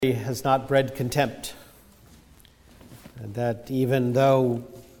has not bred contempt. And that even though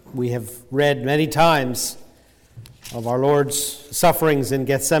we have read many times of our Lord's sufferings in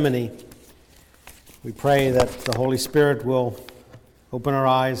Gethsemane, we pray that the Holy Spirit will open our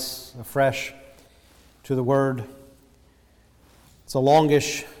eyes afresh to the Word. It's a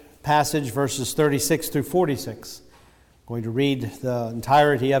longish passage, verses 36 through 46. I'm going to read the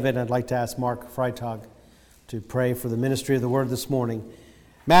entirety of it. I'd like to ask Mark Freitag to pray for the ministry of the Word this morning.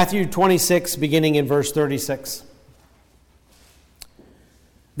 Matthew 26, beginning in verse 36.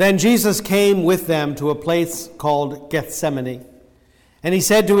 Then Jesus came with them to a place called Gethsemane, and he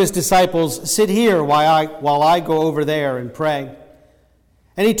said to his disciples, "Sit here while I go over there and pray."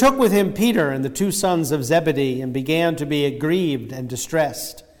 And he took with him Peter and the two sons of Zebedee and began to be aggrieved and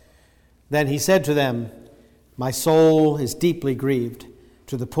distressed. Then he said to them, "My soul is deeply grieved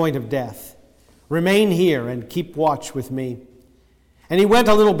to the point of death. Remain here and keep watch with me." And he went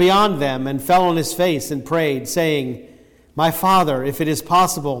a little beyond them and fell on his face and prayed, saying, "My Father, if it is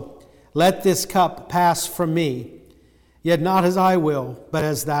possible, let this cup pass from me. Yet not as I will, but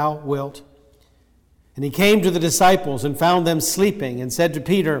as thou wilt." And he came to the disciples and found them sleeping and said to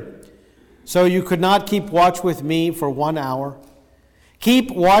Peter, "So you could not keep watch with me for 1 hour?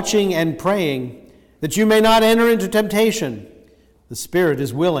 Keep watching and praying, that you may not enter into temptation. The spirit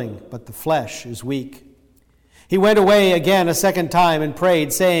is willing, but the flesh is weak." He went away again a second time and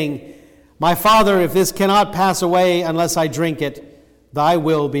prayed, saying, "My Father, if this cannot pass away unless I drink it, thy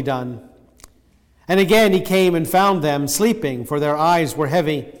will be done." And again he came and found them sleeping, for their eyes were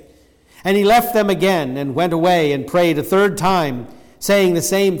heavy. And he left them again and went away and prayed a third time, saying the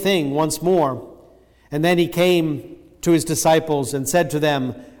same thing once more. And then he came to his disciples and said to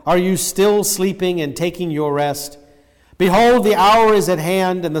them, "Are you still sleeping and taking your rest? Behold, the hour is at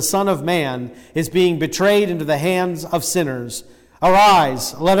hand, and the Son of Man is being betrayed into the hands of sinners.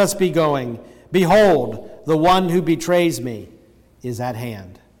 Arise, let us be going. Behold, the one who betrays me is at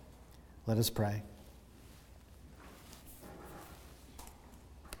hand." Let us pray.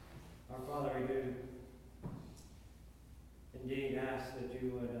 Our Father, we do indeed ask that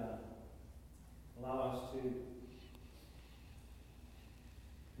you would allow us to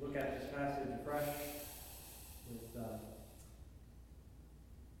look at this passage afresh,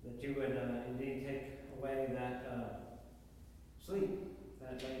 that you would indeed take away that sleep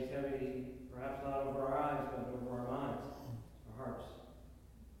that lays heavy, perhaps not over our eyes, but over our minds, our hearts.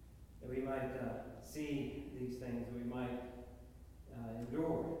 That we might see these things, that we might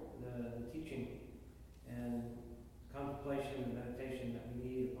endure the teaching and contemplation and meditation that we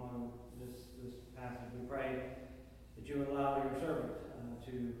need upon this passage. We pray that you would allow your servant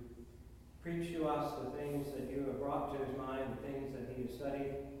to preach to us the things that you have brought to his mind, the things that he has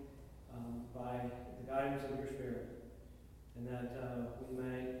studied by the guidance of your Spirit, and that we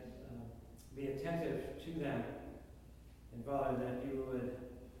may be attentive to them. And Father, that you would,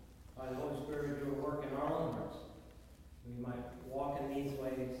 by the Holy Spirit, do a work in our own hearts. We might walk in these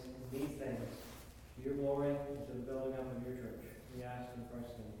ways, in these things, to your glory and to the building up of your church. We ask in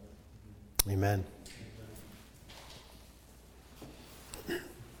Christ's name. Amen.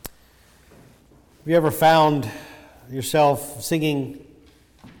 Have you ever found yourself singing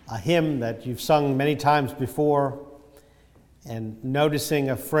a hymn that you've sung many times before and noticing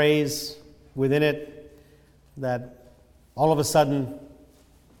a phrase within it that all of a sudden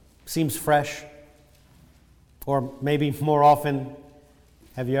seems fresh? Or maybe more often,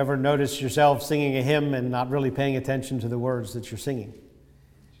 have you ever noticed yourself singing a hymn and not really paying attention to the words that you're singing?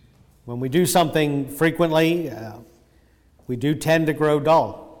 When we do something frequently, we do tend to grow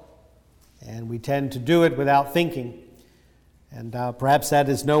dull. And we tend to do it without thinking. And perhaps that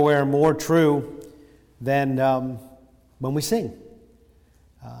is nowhere more true than when we sing.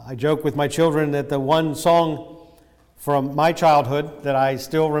 I joke with my children that the one song from my childhood that I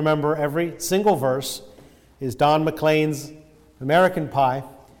still remember every single verse is Don McLean's American Pie,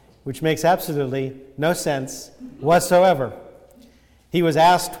 which makes absolutely no sense whatsoever. He was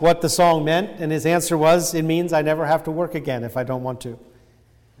asked what the song meant, and his answer was, "It means I never have to work again if I don't want to."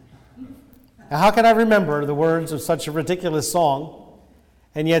 Now, how can I remember the words of such a ridiculous song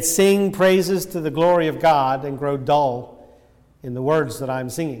and yet sing praises to the glory of God and grow dull in the words that I'm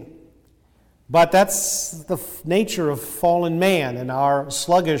singing? But that's the nature of fallen man and our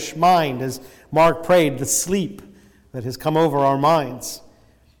sluggish mind, as Mark prayed, the sleep that has come over our minds.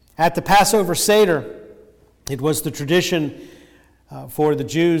 At the Passover Seder, it was the tradition for the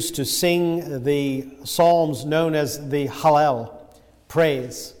Jews to sing the psalms known as the Hallel,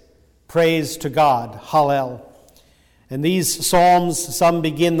 praise to God, Hallel. And these psalms, some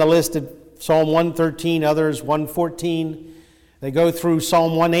begin the list at Psalm 113, others 114. They go through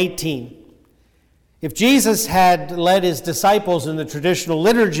Psalm 118. If Jesus had led his disciples in the traditional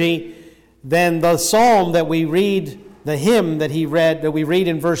liturgy, then the psalm that we read, the hymn that we read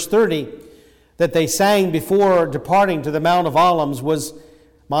in verse 30, that they sang before departing to the Mount of Olives was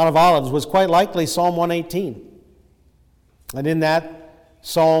quite likely Psalm 118. And in that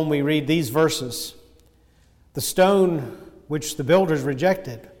psalm we read these verses: "The stone which the builders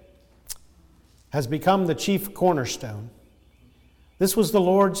rejected has become the chief cornerstone. This was the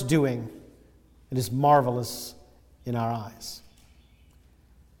Lord's doing. It is marvelous in our eyes."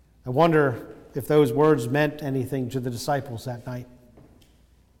 I wonder if those words meant anything to the disciples that night.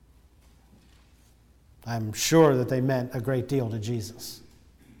 I'm sure that they meant a great deal to Jesus.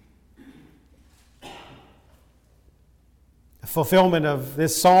 The fulfillment of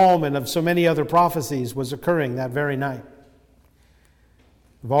this psalm and of so many other prophecies was occurring that very night.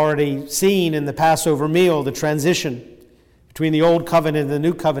 We've already seen in the Passover meal the transition between the Old Covenant and the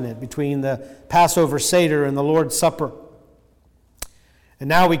New Covenant, between the Passover Seder and the Lord's Supper. And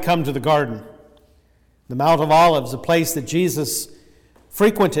now we come to the garden, the Mount of Olives, a place that Jesus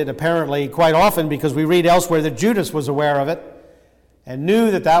frequented apparently quite often, because we read elsewhere that Judas was aware of it and knew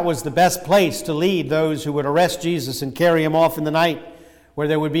that that was the best place to lead those who would arrest Jesus and carry him off in the night, where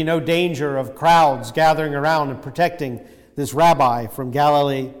there would be no danger of crowds gathering around and protecting this rabbi from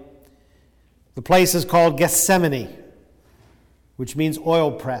Galilee. The place is called Gethsemane, which means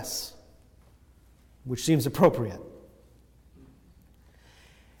oil press, which seems appropriate.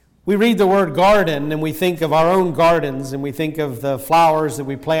 We read the word garden and we think of our own gardens, and we think of the flowers that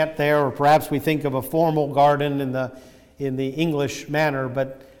we plant there, or perhaps we think of a formal garden in the English manner,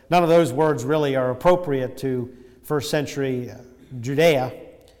 but none of those words really are appropriate to first century Judea.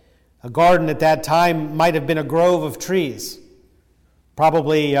 A garden at that time might have been a grove of trees,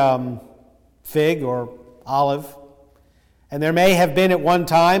 probably fig or olive. And there may have been at one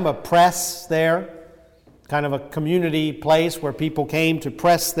time a press there, kind of a community place where people came to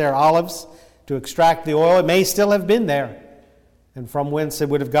press their olives to extract the oil. It may still have been there, and from whence it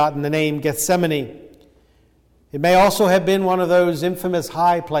would have gotten the name Gethsemane. It may also have been one of those infamous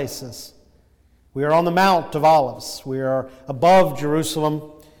high places. We are on the Mount of Olives. We are above Jerusalem.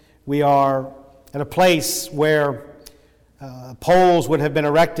 We are at a place where poles would have been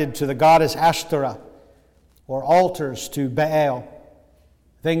erected to the goddess Ashtoreth, or altars to Baal.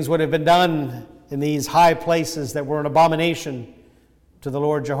 Things would have been done in these high places that were an abomination to the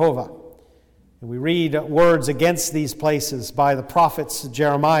Lord Jehovah. And we read words against these places by the prophets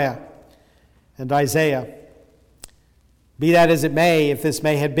Jeremiah and Isaiah. Be that as it may, if this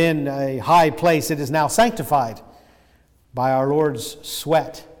may have been a high place, it is now sanctified by our Lord's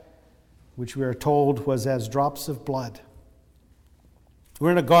sweat, which we are told was as drops of blood.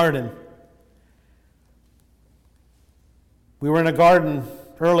 We're in a garden. We were in a garden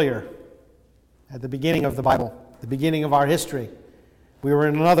earlier, at the beginning of the Bible, the beginning of our history. We were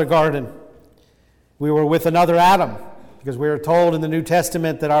in another garden. We were with another Adam, because we are told in the New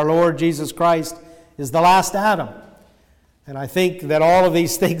Testament that our Lord Jesus Christ is the last Adam. And I think that all of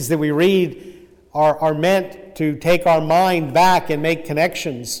these things that we read are meant to take our mind back and make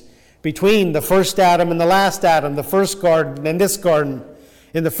connections between the first Adam and the last Adam, the first garden and this garden.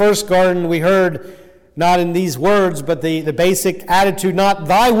 In the first garden, we heard, not in these words, but the basic attitude, not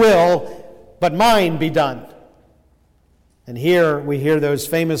thy will, but mine be done. And here we hear those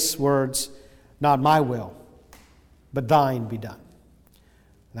famous words, not my will, but thine be done.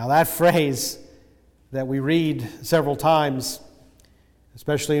 Now that phrase that we read several times,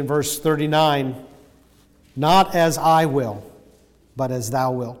 especially in verse 39, not as I will, but as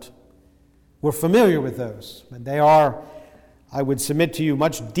thou wilt. We're familiar with those, and they are, I would submit to you,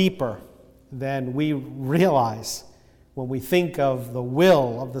 much deeper than we realize when we think of the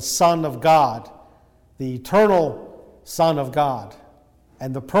will of the Son of God, the eternal Son of God,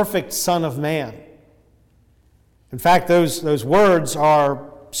 and the perfect Son of Man. In fact, those words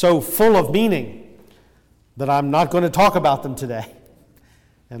are so full of meaning that I'm not going to talk about them today.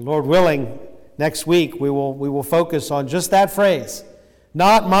 And Lord willing, next week we will focus on just that phrase,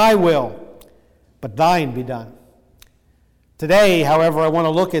 not my will, but thine be done. Today, however, I want to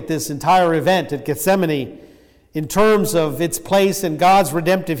look at this entire event at Gethsemane in terms of its place in God's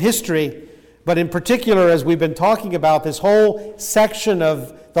redemptive history, but in particular, as we've been talking about this whole section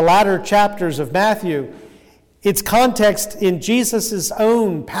of the latter chapters of Matthew, its context in Jesus'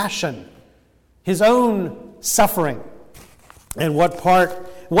 own passion, his own suffering, and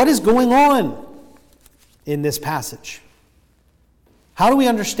what is going on in this passage. How do we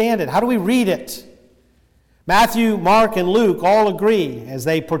understand it? How do we read it? Matthew, Mark, and Luke all agree, as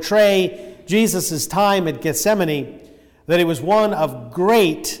they portray Jesus' time at Gethsemane, that it was one of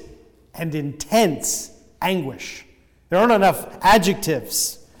great and intense anguish. There aren't enough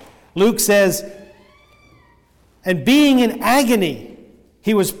adjectives. Luke says, and being in agony,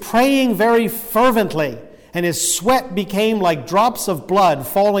 he was praying very fervently, and his sweat became like drops of blood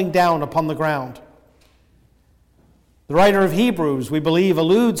falling down upon the ground. The writer of Hebrews, we believe,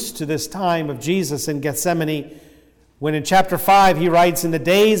 alludes to this time of Jesus in Gethsemane when in chapter 5 he writes, in the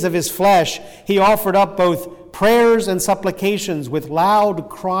days of his flesh he offered up both prayers and supplications with loud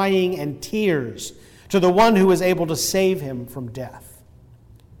crying and tears to the one who was able to save him from death.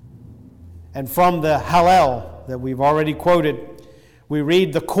 And from the Hallel that we've already quoted, we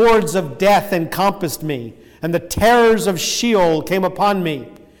read, the cords of death encompassed me, and the terrors of Sheol came upon me.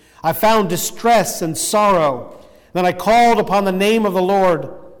 I found distress and sorrow. Then I called upon the name of the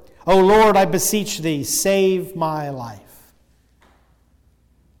Lord. O Lord, I beseech thee, save my life.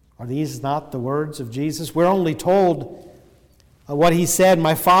 Are these not the words of Jesus? We're only told what he said,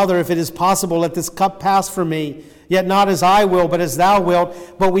 my Father, if it is possible, let this cup pass from me, yet not as I will, but as thou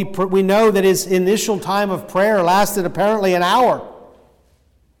wilt. But we know that his initial time of prayer lasted apparently an hour.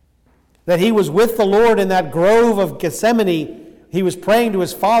 That he was with the Lord in that grove of Gethsemane. He was praying to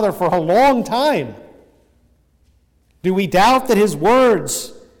his Father for a long time. Do we doubt that his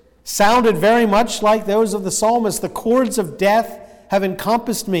words sounded very much like those of the psalmist? The cords of death have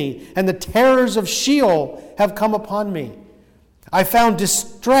encompassed me, and the terrors of Sheol have come upon me. I found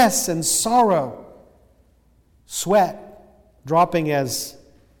distress and sorrow, sweat dropping as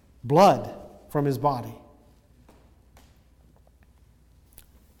blood from his body.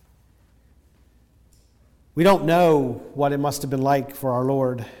 We don't know what it must have been like for our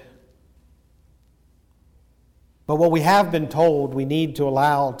Lord. But what we have been told, we need to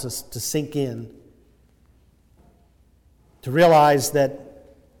allow to sink in. To realize that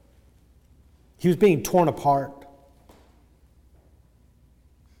he was being torn apart.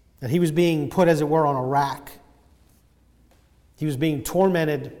 That he was being put, as it were, on a rack. He was being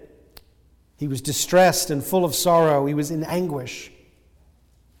tormented. He was distressed and full of sorrow. He was in anguish.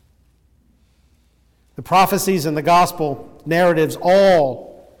 The prophecies and the gospel narratives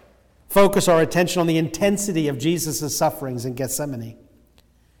all focus our attention on the intensity of Jesus' sufferings in Gethsemane.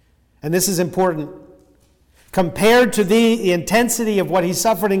 And this is important. Compared to the intensity of what he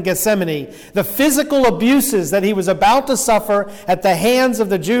suffered in Gethsemane, the physical abuses that he was about to suffer at the hands of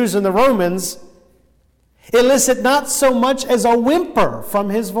the Jews and the Romans elicit not so much as a whimper from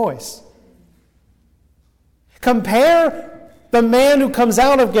his voice. Compare the man who comes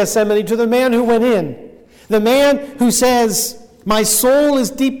out of Gethsemane to the man who went in. The man who says, my soul is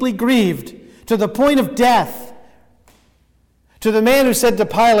deeply grieved to the point of death. To the man who said to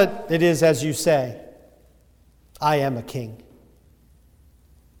Pilate, it is as you say, I am a king.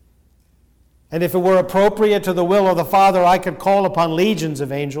 And if it were appropriate to the will of the Father, I could call upon legions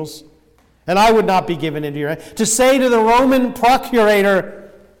of angels, and I would not be given into your hand. To say to the Roman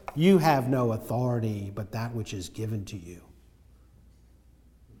procurator, you have no authority but that which is given to you.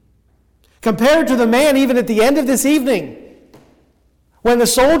 Compared to the man, even at the end of this evening, when the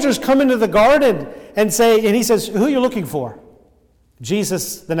soldiers come into the garden and he says, who are you looking for?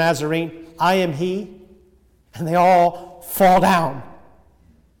 Jesus the Nazarene, I am he. And they all fall down.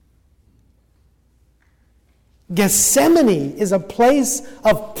 Gethsemane is a place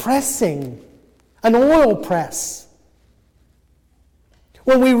of pressing, an oil press.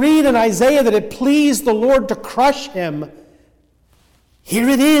 When we read in Isaiah that it pleased the Lord to crush him, here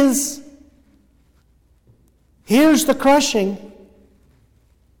it is. Here's the crushing.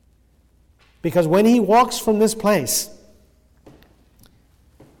 Because when he walks from this place,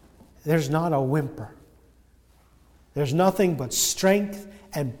 there's not a whimper. There's nothing but strength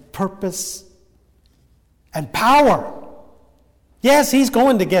and purpose and power. Yes, he's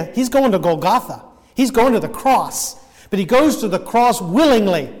going to Golgotha. He's going to the cross. But he goes to the cross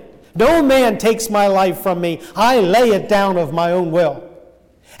willingly. No man takes my life from me. I lay it down of my own will.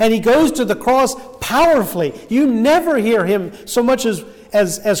 And he goes to the cross powerfully. You never hear him so much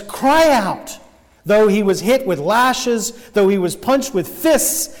as cry out. Though he was hit with lashes, though he was punched with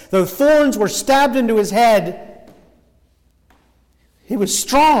fists, though thorns were stabbed into his head, he was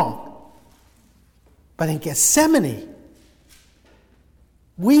strong. But in Gethsemane,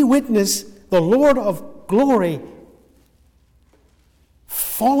 we witness the Lord of glory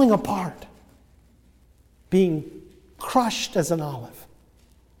falling apart, being crushed as an olive.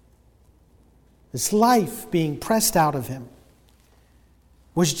 His life being pressed out of him.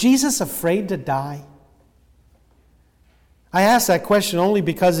 Was Jesus afraid to die? I ask that question only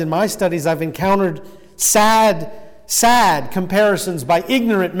because in my studies I've encountered sad comparisons by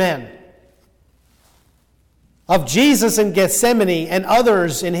ignorant men of Jesus in Gethsemane and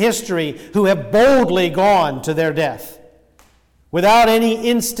others in history who have boldly gone to their death without any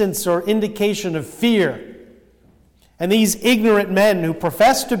instance or indication of fear. And these ignorant men who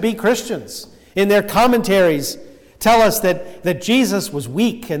profess to be Christians in their commentaries tell us that Jesus was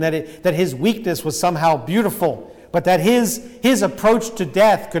weak and that his weakness was somehow beautiful, but that his approach to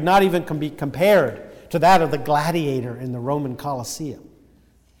death could not even be compared to that of the gladiator in the Roman Colosseum.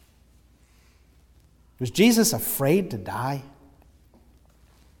 Was Jesus afraid to die?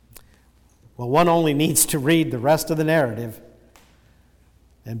 Well, one only needs to read the rest of the narrative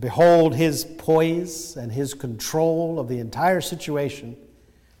and behold his poise and his control of the entire situation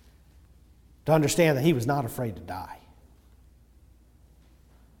to understand that he was not afraid to die.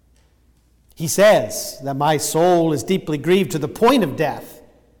 He says that my soul is deeply grieved to the point of death.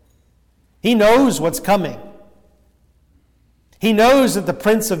 He knows what's coming. He knows that the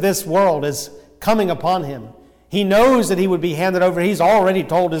prince of this world is coming upon him. He knows that he would be handed over. He's already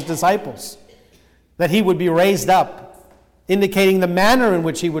told his disciples that he would be raised up, indicating the manner in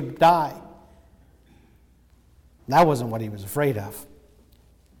which he would die. That wasn't what he was afraid of.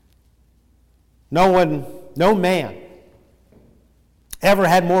 No man ever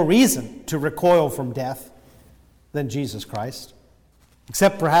had more reason to recoil from death than Jesus Christ,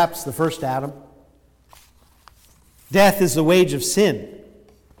 except perhaps the first Adam. Death is the wage of sin.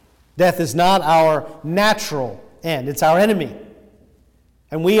 Death is not our natural end, it's our enemy.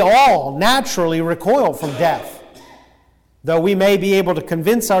 And we all naturally recoil from death, though we may be able to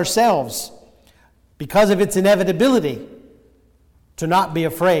convince ourselves, because of its inevitability, to not be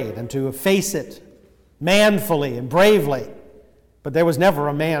afraid and to face it manfully and bravely. But there was never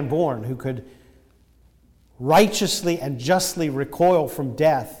a man born who could righteously and justly recoil from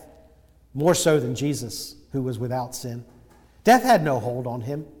death more so than Jesus, who was without sin. Death had no hold on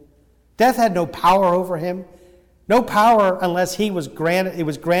him. Death had no power over him. No power unless it was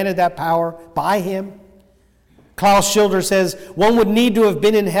granted that power by him. Klaus Schilder says, one would need to have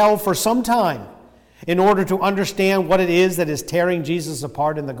been in hell for some time in order to understand what it is that is tearing Jesus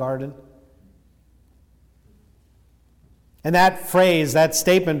apart in the garden. And that phrase, that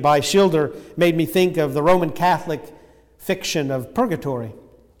statement by Schilder, made me think of the Roman Catholic fiction of purgatory.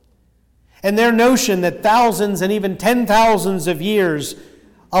 And their notion that thousands and even 10,000s of years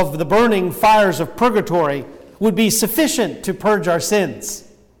of the burning fires of purgatory would be sufficient to purge our sins,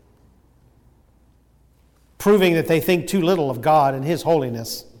 proving that they think too little of God and his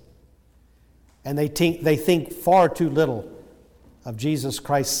holiness. And they think far too little of Jesus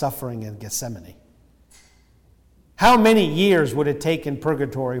Christ's suffering in Gethsemane. How many years would it take in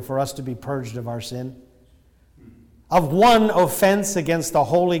purgatory for us to be purged of our sin? Of one offense against the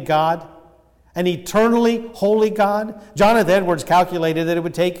holy God, an eternally holy God? Jonathan Edwards calculated that it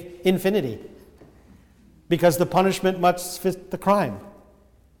would take infinity, because the punishment must fit the crime.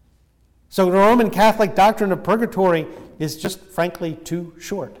 So the Roman Catholic doctrine of purgatory is just frankly too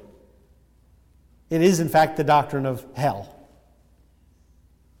short. It is in fact the doctrine of hell.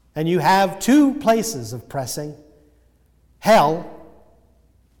 And you have two places of pressing: hell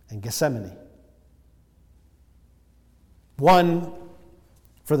and Gethsemane. One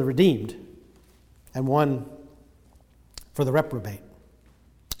for the redeemed and one for the reprobate.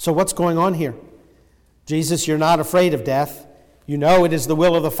 So what's going on here? Jesus, you're not afraid of death. You know it is the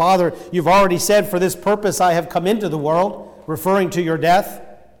will of the Father. You've already said, for this purpose I have come into the world, referring to your death.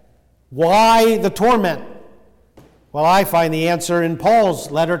 Why the torment? Well, I find the answer in Paul's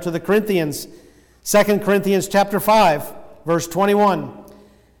letter to the Corinthians, 2 Corinthians chapter 5, verse 21.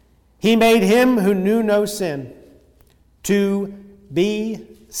 He made him who knew no sin to be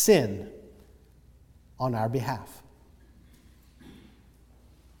sin on our behalf.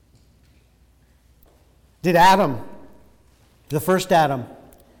 Did Adam, the first Adam,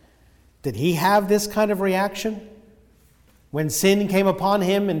 did he have this kind of reaction when sin came upon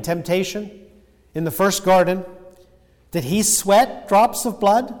him in temptation in the first garden? Did he sweat drops of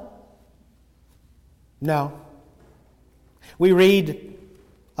blood? No. We read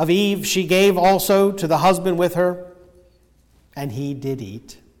of Eve, she gave also to the husband with her, and he did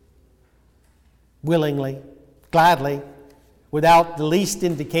eat. Willingly, gladly, without the least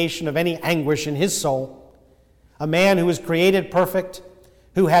indication of any anguish in his soul. A man who was created perfect,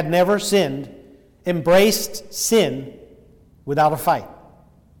 who had never sinned, embraced sin without a fight.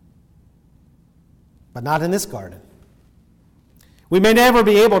 But not in this garden. We may never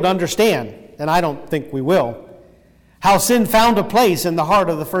be able to understand, and I don't think we will, how sin found a place in the heart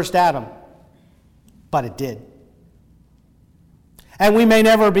of the first Adam. But it did. And we may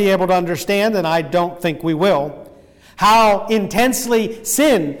never be able to understand, and I don't think we will, how intensely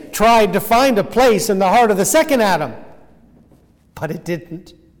sin tried to find a place in the heart of the second Adam, but it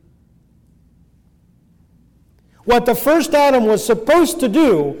didn't. What the first Adam was supposed to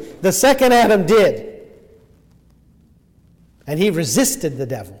do, the second Adam did. And he resisted the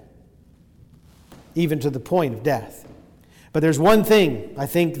devil, even to the point of death. But there's one thing, I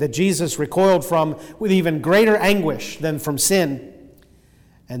think, that Jesus recoiled from with even greater anguish than from sin,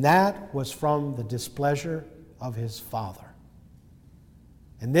 and that was from the displeasure of his Father.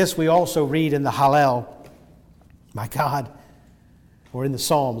 And this we also read in the Hallel, my God, or in the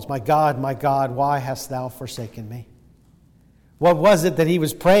Psalms, my God, why hast thou forsaken me? What was it that he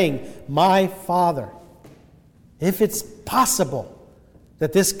was praying? My Father, if it's possible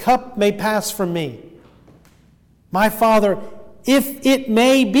that this cup may pass from me, my Father, if it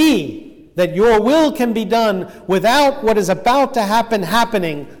may be that your will can be done without what is about to happen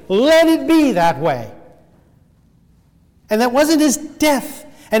happening, let it be that way. And that wasn't his death,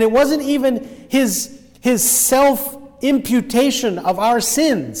 and it wasn't even his self-imputation of our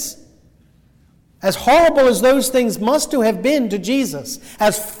sins. As horrible as those things must have been to Jesus,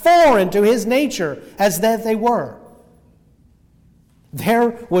 as foreign to his nature as that they were,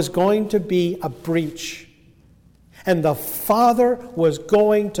 there was going to be a breach. And the Father was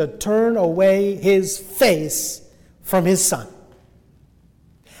going to turn away his face from his Son.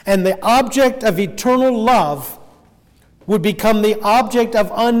 And the object of eternal love would become the object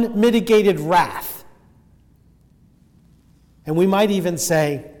of unmitigated wrath. And we might even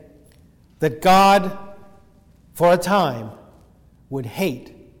say that God, for a time, would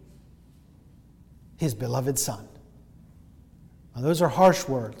hate his beloved Son. Now, those are harsh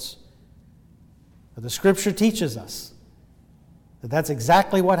words. But the Scripture teaches us that that's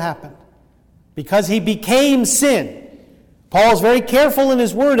exactly what happened. Because he became sin. Paul's very careful in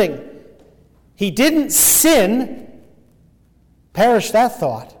his wording. He didn't sin, perish that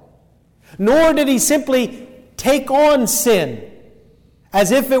thought. Nor did he simply take on sin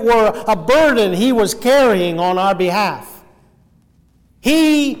as if it were a burden he was carrying on our behalf.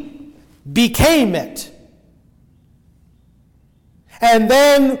 He became it. And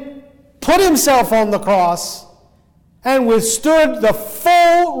then put himself on the cross and withstood the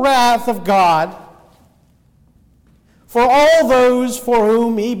full wrath of God for all those for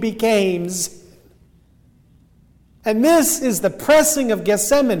whom he became sin. And this is the pressing of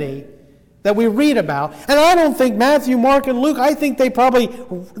Gethsemane that we read about. And I don't think Matthew, Mark, and Luke, I think they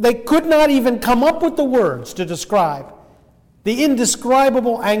could not even come up with the words to describe the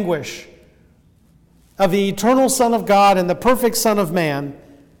indescribable anguish of the eternal Son of God and the perfect Son of Man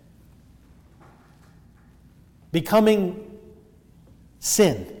becoming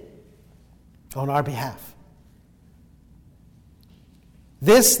sin on our behalf.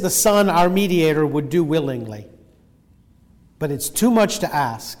 This, the Son, our mediator, would do willingly. But it's too much to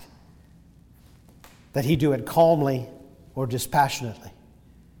ask that he do it calmly or dispassionately.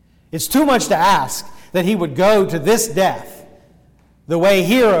 It's too much to ask that he would go to this death the way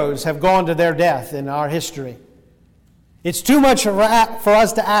heroes have gone to their death in our history. It's too much for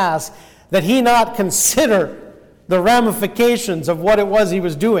us to ask that he not consider the ramifications of what it was he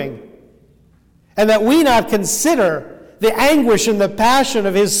was doing, and that we not consider the anguish and the passion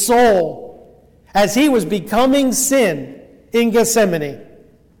of his soul as he was becoming sin in Gethsemane.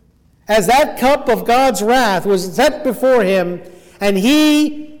 As that cup of God's wrath was set before him and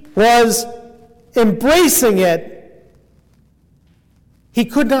he was embracing it, he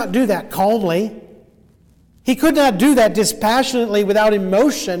could not do that calmly. He could not do that dispassionately without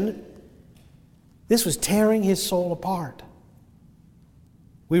emotion. This was tearing his soul apart.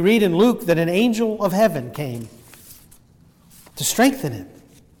 We read in Luke that an angel of heaven came to strengthen him.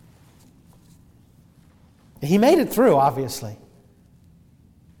 He made it through, obviously.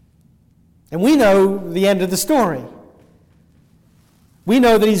 And we know the end of the story. We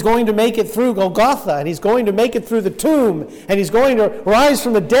know that he's going to make it through Golgotha, and he's going to make it through the tomb, and he's going to rise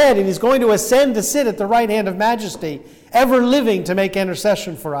from the dead, and he's going to ascend to sit at the right hand of majesty, ever living to make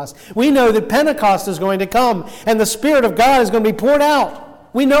intercession for us. We know that Pentecost is going to come, and the Spirit of God is going to be poured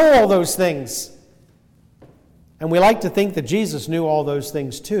out. We know all those things. And we like to think that Jesus knew all those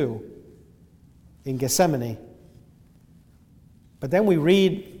things too in Gethsemane. But then we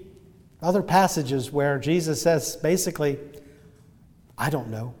read other passages where Jesus says basically, I don't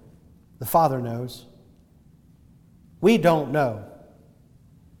know. The Father knows. We don't know.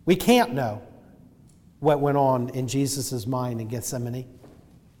 We can't know what went on in Jesus' mind in Gethsemane.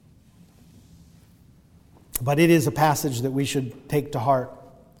 But it is a passage that we should take to heart.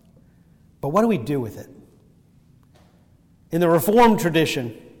 But what do we do with it? In the Reformed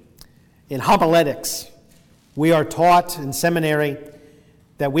tradition, in homiletics, We are taught in seminary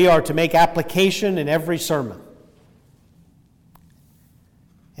that we are to make application in every sermon.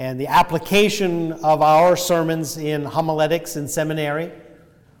 And the application of our sermons in homiletics in seminary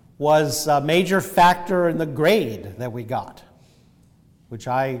was a major factor in the grade that we got, which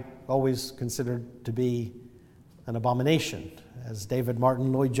I always considered to be an abomination, as David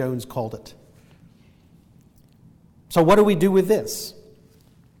Martin Lloyd-Jones called it. So what do we do with this?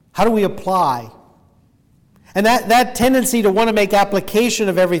 How do we apply? And that tendency to want to make application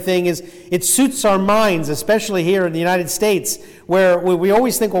of everything it suits our minds, especially here in the United States, where we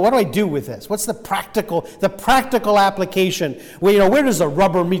always think, well, what do I do with this? What's the practical application? Well, where does the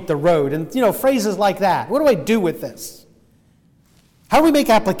rubber meet the road? And, phrases like that. What do I do with this? How do we make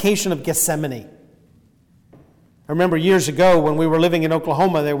application of Gethsemane? I remember years ago when we were living in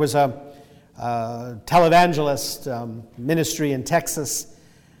Oklahoma, there was a televangelist ministry in Texas.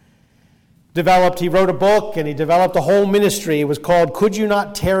 He wrote a book and he developed a whole ministry. It was called Could You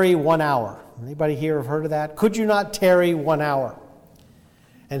Not Tarry 1 Hour? Anybody here have heard of that? Could You Not Tarry 1 Hour?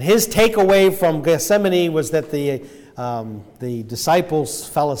 And his takeaway from Gethsemane was that the disciples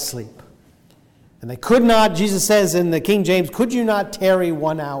fell asleep. And they could not, Jesus says in the King James, could you not tarry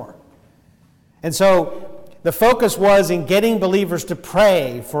 1 hour? And so the focus was in getting believers to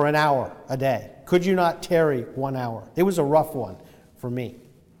pray for an hour a day. Could you not tarry 1 hour? It was a rough one for me.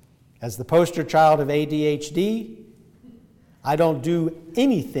 As the poster child of ADHD, I don't do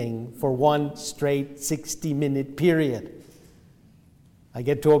anything for one straight 60-minute period. I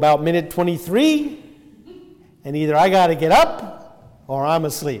get to about minute 23, and either I got to get up or I'm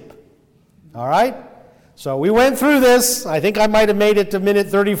asleep. All right? So we went through this. I think I might have made it to minute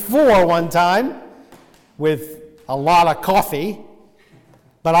 34 one time with a lot of coffee.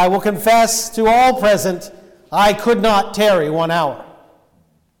 But I will confess to all present, I could not tarry 1 hour.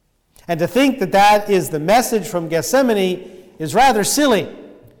 And to think that that is the message from Gethsemane is rather silly.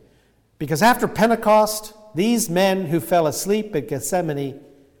 Because after Pentecost, these men who fell asleep at Gethsemane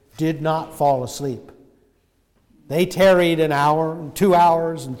did not fall asleep. They tarried an hour, and 2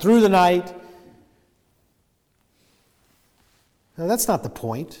 hours, and through the night. Now, that's not the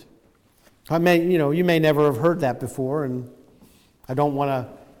point. You may never have heard that before, and I don't want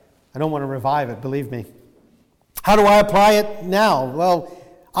to revive it, believe me. How do I apply it now? Well,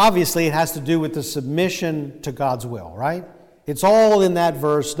 obviously it has to do with the submission to God's will, right? It's all in that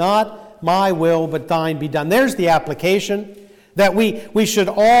verse, not my will, but thine be done. There's the application, that we should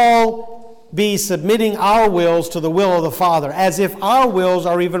all be submitting our wills to the will of the Father, as if our wills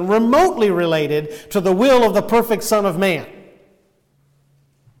are even remotely related to the will of the perfect Son of Man.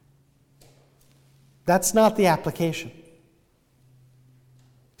 That's not the application.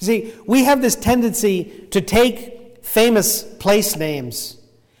 See, we have this tendency to take famous place names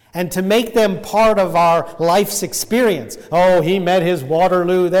and to make them part of our life's experience. Oh, he met his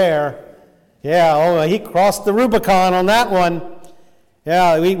Waterloo there. Yeah, he crossed the Rubicon on that one.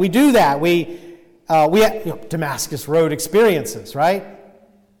 Yeah, we do that. We have Damascus Road experiences, right?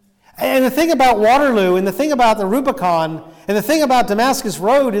 And the thing about Waterloo and the thing about the Rubicon and the thing about Damascus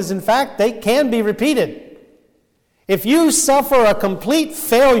Road is, in fact, they can be repeated. If you suffer a complete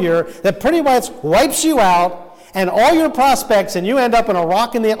failure that pretty much wipes you out and all your prospects and you end up in a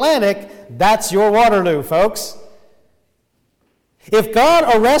rock in the Atlantic, that's your Waterloo, folks. If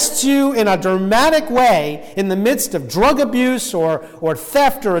God arrests you in a dramatic way in the midst of drug abuse or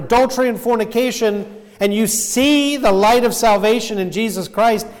theft or adultery and fornication, and you see the light of salvation in Jesus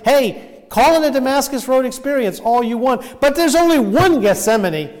Christ, hey, call it a Damascus Road experience all you want. But there's only one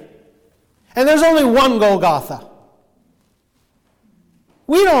Gethsemane, and there's only one Golgotha.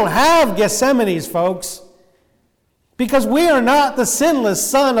 We don't have Gethsemanes, folks, because we are not the sinless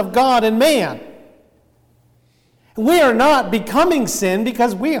Son of God and man. We are not becoming sin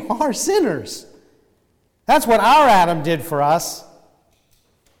because we are sinners. That's what our Adam did for us.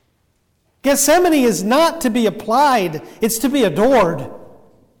 Gethsemane is not to be applied, it's to be adored.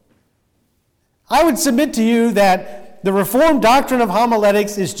 I would submit to you that the Reformed doctrine of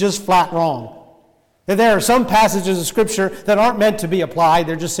homiletics is just flat wrong. That there are some passages of Scripture that aren't meant to be applied,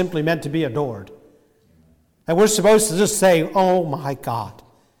 they're just simply meant to be adored. And we're supposed to just say, oh my God,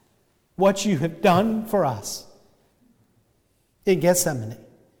 what you have done for us in Gethsemane.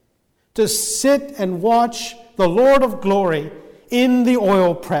 To sit and watch the Lord of glory in the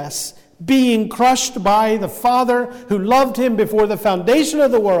oil press, being crushed by the Father who loved him before the foundation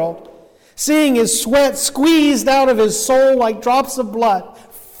of the world, seeing his sweat squeezed out of his soul like drops of blood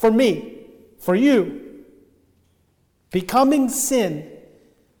for me, for you, becoming sin,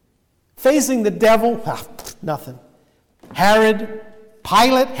 facing the devil, nothing. Herod,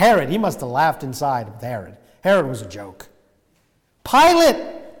 he must have laughed inside of Herod. Herod was a joke. Pilate,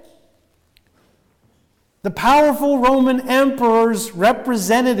 the powerful Roman emperor's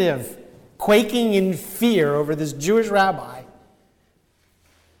representative, quaking in fear over this Jewish rabbi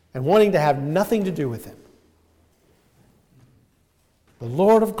and wanting to have nothing to do with him. The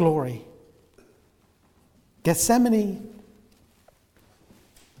Lord of glory. Gethsemane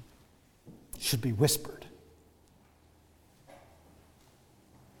should be whispered.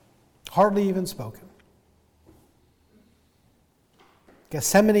 Hardly even spoken.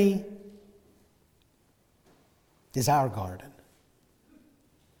 Gethsemane is our garden.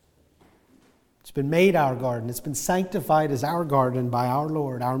 It's been made our garden. It's been sanctified as our garden by our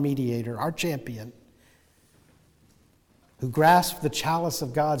Lord, our mediator, our champion, who grasped the chalice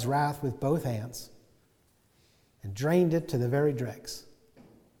of God's wrath with both hands and drained it to the very dregs.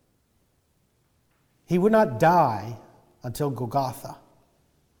 He would not die until Golgotha,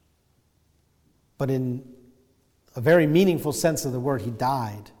 but in a very meaningful sense of the word, he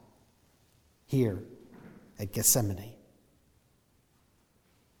died here at Gethsemane.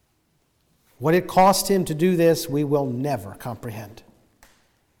 What it cost him to do this, we will never comprehend.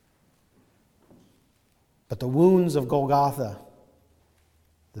 But the wounds of Golgotha,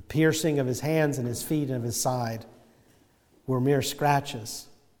 the piercing of his hands and his feet and of his side, were mere scratches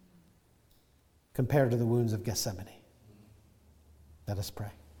compared to the wounds of Gethsemane. Let us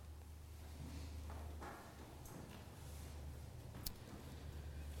pray.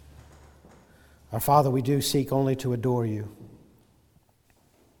 Our Father, we do seek only to adore you.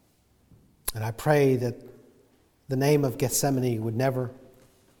 And I pray that the name of Gethsemane would never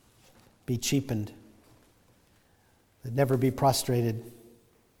be cheapened, would never be prostrated,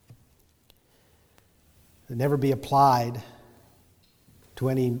 would never be applied to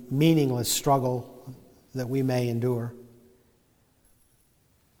any meaningless struggle that we may endure,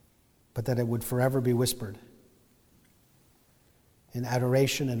 but that it would forever be whispered in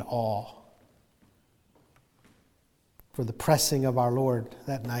adoration and awe for the pressing of our Lord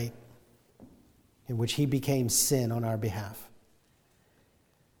that night in which he became sin on our behalf.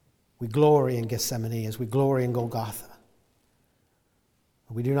 We glory in Gethsemane as we glory in Golgotha.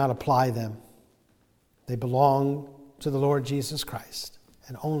 We do not apply them. They belong to the Lord Jesus Christ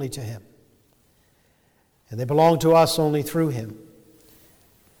and only to him. And they belong to us only through him.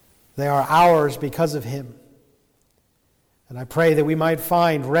 They are ours because of him. And I pray that we might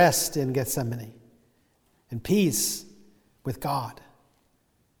find rest in Gethsemane and peace with God,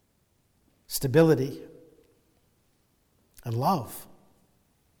 stability, and love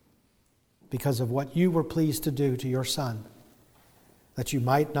because of what you were pleased to do to your Son, that you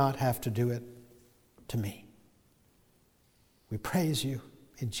might not have to do it to me. We praise you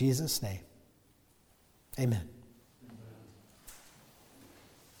in Jesus' name. Amen.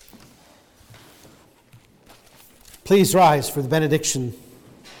 Please rise for the benediction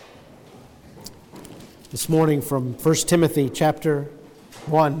this morning from 1 Timothy chapter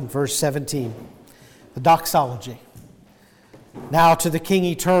 1, verse 17, the doxology. Now to the King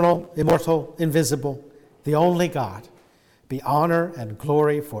eternal, immortal, invisible, the only God, be honor and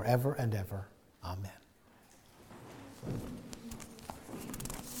glory forever and ever. Amen.